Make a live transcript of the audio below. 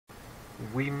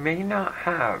We may not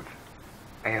have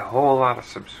a whole lot of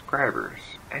subscribers,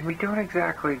 and we don't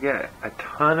exactly get a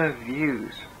ton of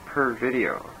views per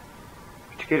video,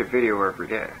 but you get a video every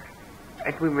day.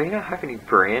 And we may not have any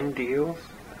brand deals,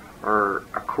 or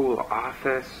a cool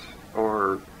office,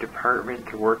 or department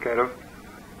to work out of,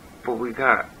 but we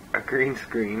got a green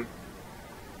screen,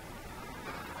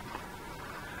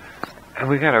 and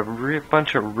we got a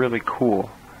bunch of really cool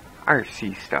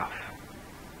RC stuff.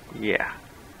 Yeah.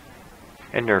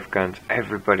 And Nerf guns.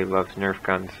 Everybody loves Nerf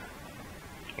guns.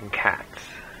 And cats.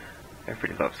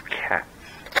 Everybody loves cats.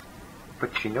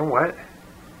 But you know what?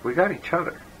 We got each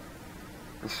other.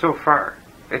 And so far,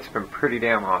 it's been pretty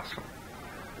damn awesome.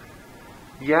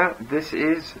 Yeah, this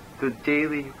is the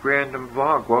daily random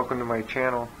vlog. Welcome to my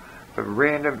channel, the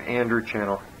Random Andrew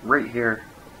channel, right here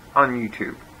on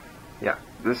YouTube. Yeah,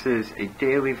 this is a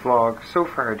daily vlog. So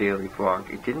far a daily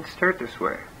vlog. It didn't start this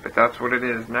way, but that's what it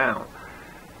is now.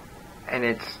 And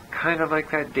it's kind of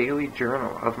like that daily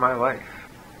journal of my life.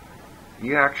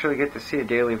 You actually get to see a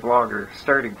daily vlogger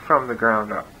starting from the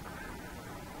ground up.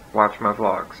 Watch my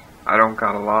vlogs. I don't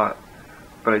got a lot,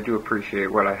 but I do appreciate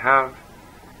what I have.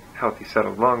 Healthy set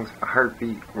of lungs, a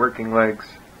heartbeat, working legs,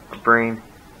 a brain,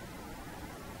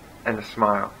 and a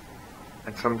smile.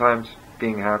 And sometimes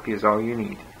being happy is all you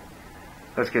need.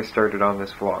 Let's get started on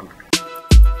this vlog.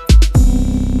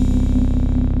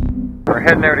 We're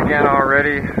heading out again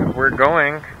already. We're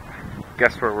going.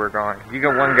 Guess where we're going? You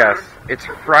got one guess. It's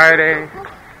Friday.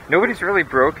 Nobody's really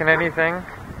broken anything.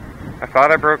 I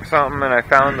thought I broke something, and I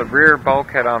found the rear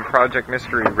bulkhead on Project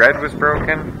Mystery Red was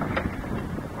broken.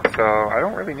 So I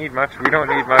don't really need much. We don't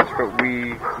need much, but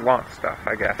we want stuff,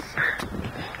 I guess.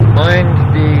 Mind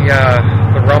the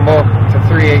rumble to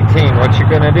 318. What you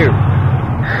gonna do?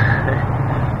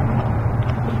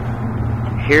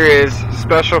 Here is,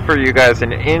 special for you guys,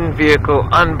 an in-vehicle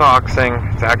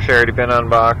unboxing. It's actually already been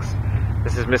unboxed.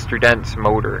 This is Mr. Dent's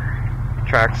motor.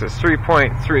 Traxxas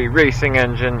 3.3 racing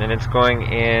engine, and it's going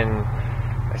in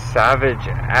a Savage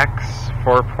X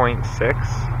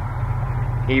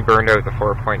 4.6. He burned out the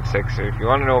 4.6, so if you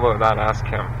want to know about that, ask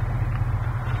him.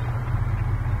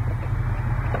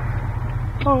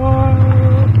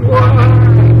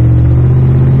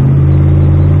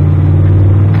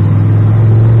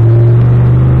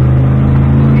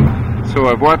 So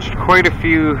I've watched quite a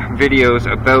few videos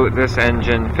about this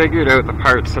engine, figured out the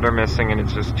parts that are missing, and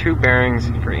it's just two bearings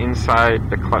for inside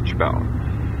the clutch bell.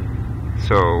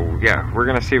 So yeah, we're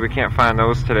gonna see if we can't find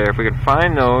those today. If we can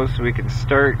find those, we can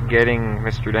start getting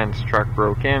Mr. Dent's truck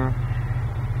broke in.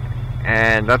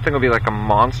 And that thing will be like a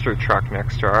monster truck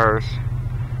next to ours.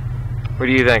 What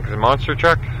do you think? Is it a monster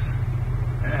truck?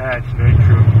 Yeah, it's very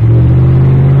true.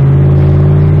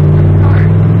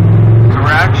 So we're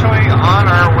actually on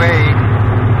our way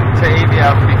to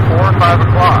ABF before 5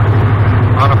 o'clock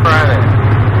on a Friday.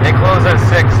 They close at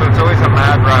 6, so it's always a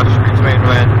mad rush between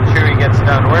when Chewy gets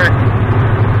done work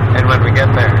and when we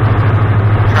get there.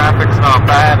 Traffic's not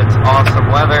bad, it's awesome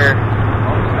weather.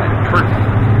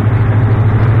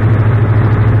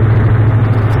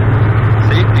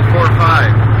 See, before 5.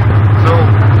 So,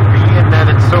 being that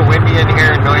it's so windy in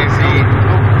here and noisy,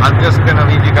 I'm just gonna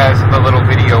leave you guys with a little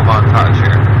video montage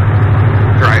here.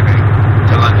 Driving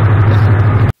to London.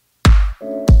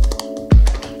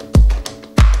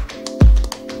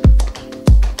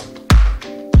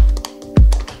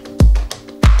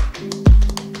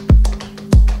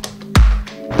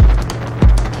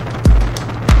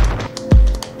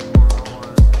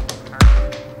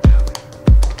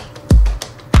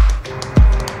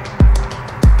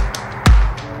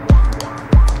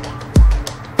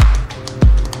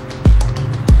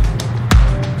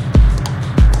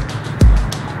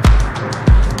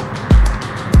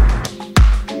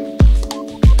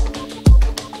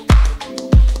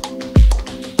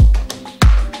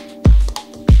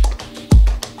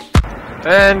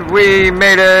 And we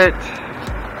made it!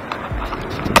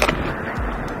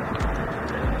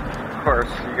 Of course,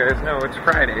 you guys know it's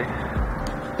Friday.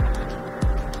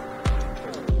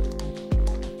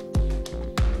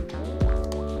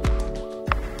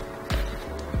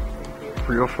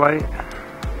 Real Flight,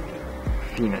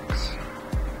 Phoenix.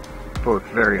 Both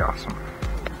very awesome.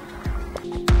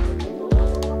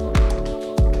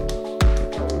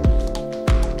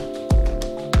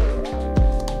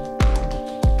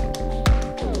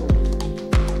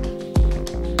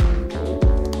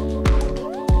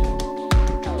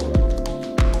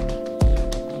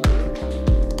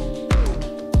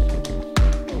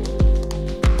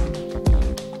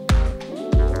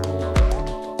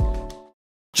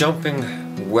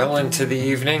 Jumping well into the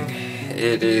evening.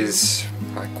 It is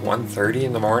like 1:30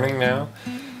 in the morning now,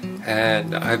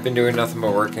 and I've been doing nothing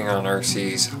but working on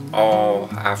RCs all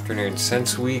afternoon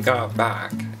since we got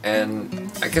back.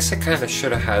 And I guess I kind of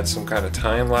should have had some kind of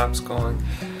time lapse going,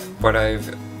 but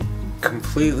I've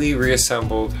completely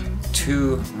reassembled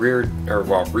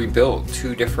rebuilt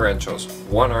two differentials,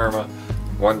 one Arma,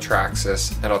 one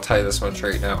Traxxas, and I'll tell you this much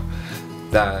right now,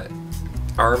 that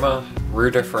Arma rear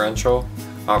differential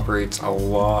operates a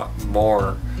lot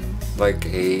more like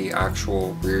a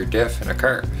actual rear diff in a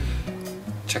car.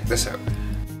 Check this out.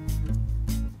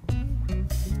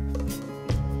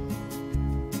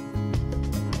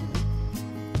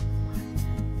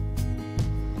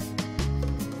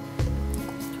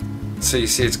 So you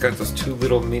see it's got those two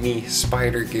little mini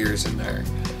spider gears in there.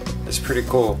 It's pretty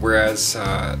cool. Whereas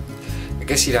I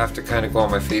guess you'd have to kind of go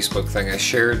on my Facebook thing. I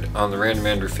shared on the Random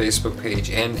Andrew Facebook page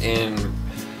and in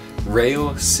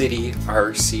Rail City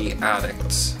RC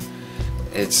Addicts.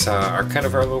 It's our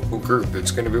local group.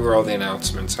 It's going to be where all the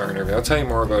announcements are and everything. I'll tell you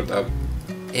more about that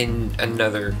in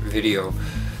another video.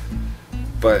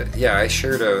 But yeah, I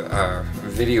shared a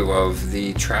video of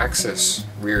the Traxxas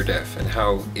rear diff and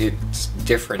how it's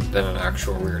different than an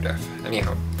actual rear diff.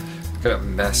 Anyhow, I've got a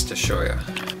mess to show you.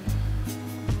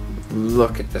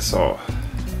 Look at this all.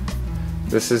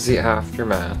 This is the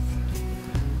aftermath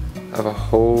of a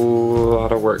whole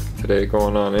lot of work today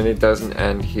going on, and it doesn't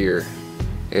end here.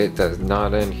 It does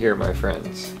not end here, my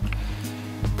friends.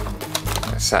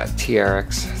 It's that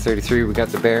TRX 33. We got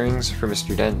the bearings for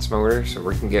Mr. Dent's motor, so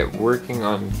we can get working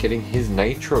on getting his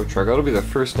Nitro truck. That'll be the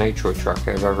first Nitro truck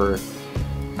I've ever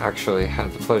actually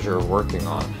had the pleasure of working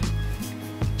on.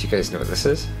 Do you guys know what this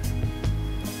is?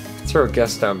 Throw a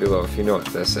guess down below if you know what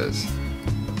this is.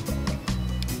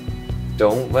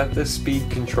 Don't let the speed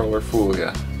controller fool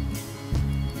you.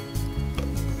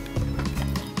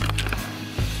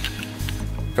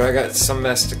 But I got some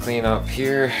mess to clean up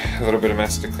here, a little bit of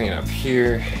mess to clean up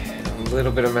here, a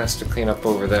little bit of mess to clean up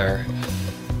over there.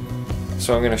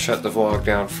 So I'm going to shut the vlog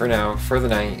down for now, for the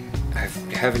night. I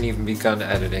haven't even begun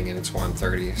editing and it's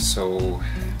 1:30, so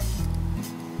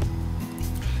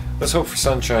let's hope for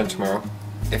sunshine tomorrow.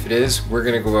 If it is, we're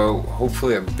going to go out,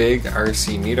 hopefully a big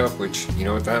RC meetup, which you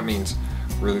know what that means.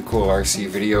 Really cool RC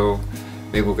video.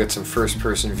 Maybe we'll get some first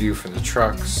person view from the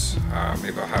trucks.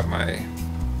 Maybe I'll have my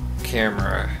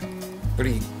camera,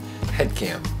 head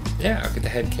cam. Yeah, I'll get the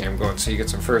head cam going so you get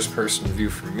some first person view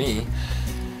from me,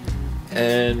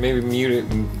 and maybe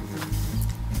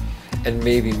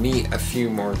meet a few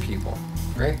more people,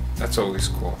 right? That's always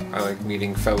cool. I like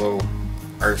meeting fellow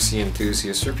RC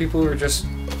enthusiasts or people who are just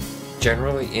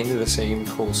generally into the same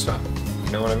cool stuff.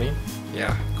 You know what I mean?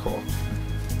 Yeah, cool.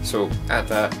 So at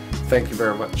that, thank you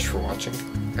very much for watching.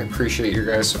 I appreciate your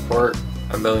guys' support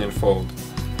a millionfold.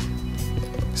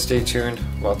 Stay tuned,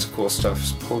 lots of cool stuff is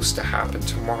supposed to happen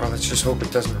tomorrow. Let's just hope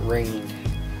it doesn't rain.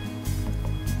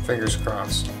 Fingers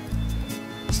crossed.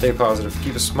 Stay positive,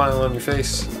 keep a smile on your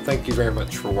face. Thank you very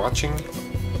much for watching.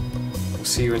 We'll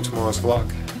see you in tomorrow's vlog.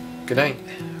 Good night.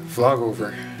 Vlog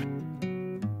over.